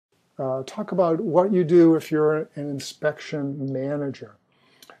talk about what you do if you're an inspection manager.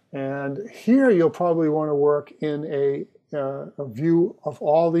 And here you'll probably want to work in a view of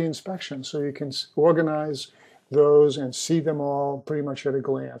all the inspections, so you can organize those and see them all pretty much at a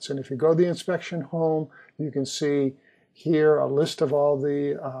glance. And if you go to the inspection home, you can see here a list of all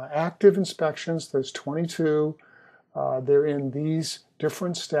the active inspections. There's 22. They're in these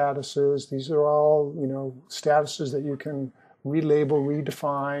different statuses. These are all, statuses that you can relabel,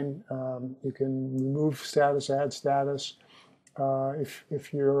 redefine. You can remove status, add status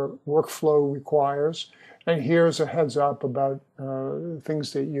if your workflow requires. And here's a heads up about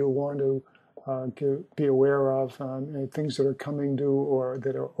things that you want to be aware of, and things that are coming due or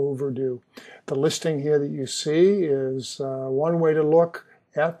that are overdue. The listing here that you see is one way to look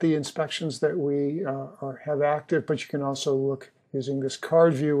at the inspections that we have active, but you can also look using this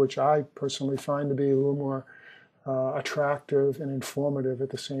card view, which I personally find to be a little more attractive and informative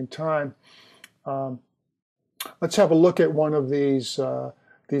at the same time. Let's have a look at one of these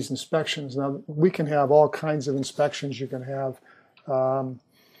inspections. Now, we can have all kinds of inspections. You can have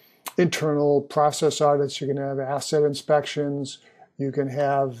internal process audits. You can have asset inspections. You can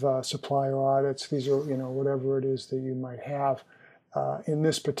have supplier audits. These are, whatever it is that you might have. In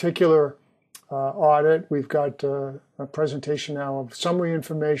this particular audit, we've got a presentation now of summary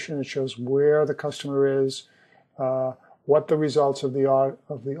information. It shows where the customer is, what the results of the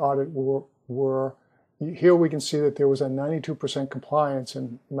audit were. Here we can see that there was a 92% compliance,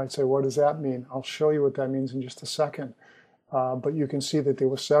 and you might say, what does that mean? I'll show you what that means in just a second. But you can see that there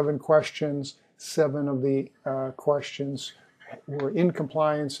were 7 questions. 7 of the questions were in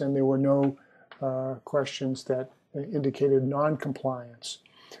compliance, and there were no questions that indicated non-compliance.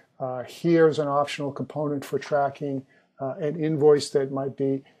 Here's an optional component for tracking an invoice that might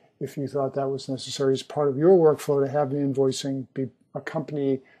be, if you thought that was necessary as part of your workflow, to have the invoicing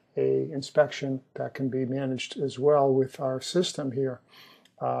accompany a inspection that can be managed as well with our system here.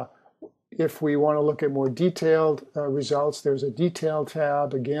 If we want to look at more detailed results, there's a detail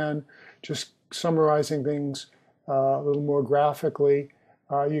tab. Again, just summarizing things a little more graphically.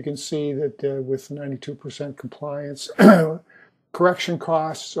 You can see that with 92% compliance, correction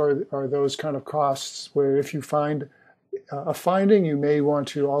costs are those kind of costs where if you find a finding, you may want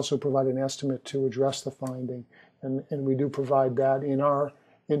to also provide an estimate to address the finding. And we do provide that in our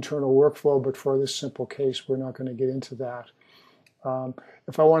internal workflow, but for this simple case, we're not going to get into that.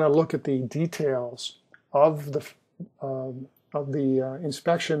 If I want to look at the details of the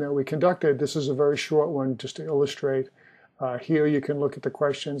inspection that we conducted, this is a very short one just to illustrate. Here you can look at the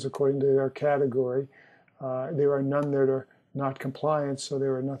questions according to their category. There are none that are not compliant, so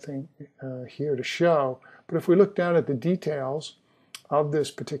there are nothing here to show. But if we look down at the details of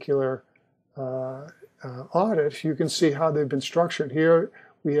this particular audit, you can see how they've been structured. Here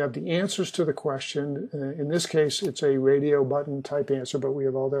we have the answers to the question. In this case, it's a radio button type answer, but we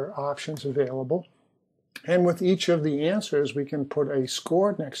have all their options available. And with each of the answers, we can put a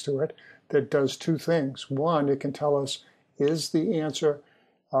score next to it that does 2 things. One, it can tell us, is the answer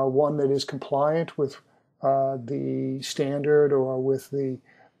one that is compliant with the standard or with the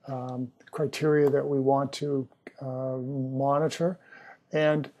criteria that we want to monitor?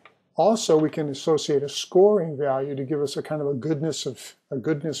 And also, we can associate a scoring value to give us a kind of a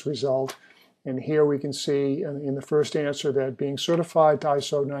goodness result. And here we can see in the first answer that being certified to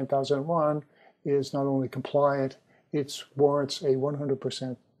ISO 9001 is not only compliant, it warrants a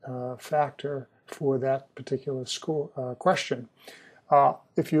 100% factor for that particular score question.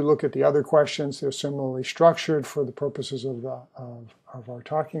 If you look at the other questions, they're similarly structured for the purposes of our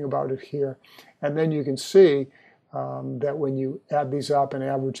talking about it here. And then you can see that when you add these up and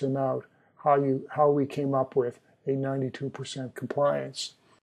average them out, how we came up with a 92% compliance.